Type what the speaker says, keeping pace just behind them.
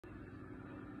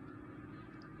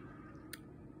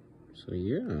So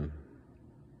yeah,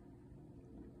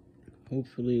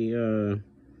 hopefully you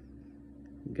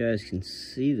guys can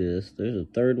see this. There's a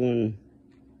third one.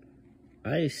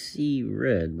 I see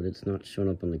red, but it's not showing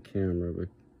up on the camera, but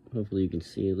hopefully you can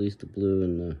see at least the blue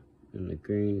and the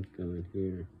green going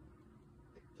here.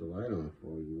 Put the light on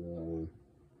for you.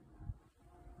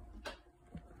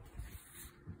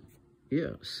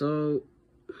 Yeah, so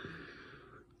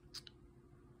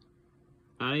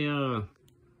I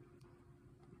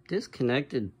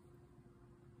disconnected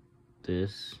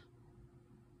this.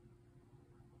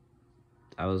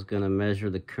 I was gonna measure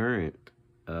the current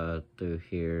through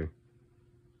here,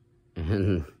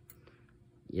 and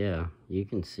yeah, you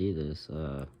can see this.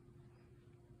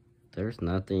 There's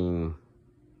nothing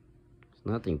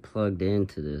plugged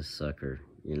into this sucker,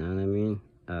 you know what I mean?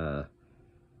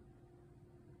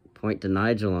 Point to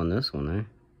Nigel on this one, eh?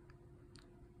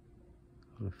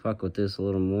 I'm gonna fuck with this a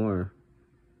little more.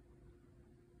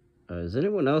 Is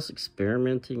anyone else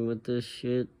experimenting with this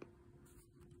shit?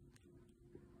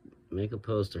 Make a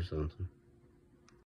post or something.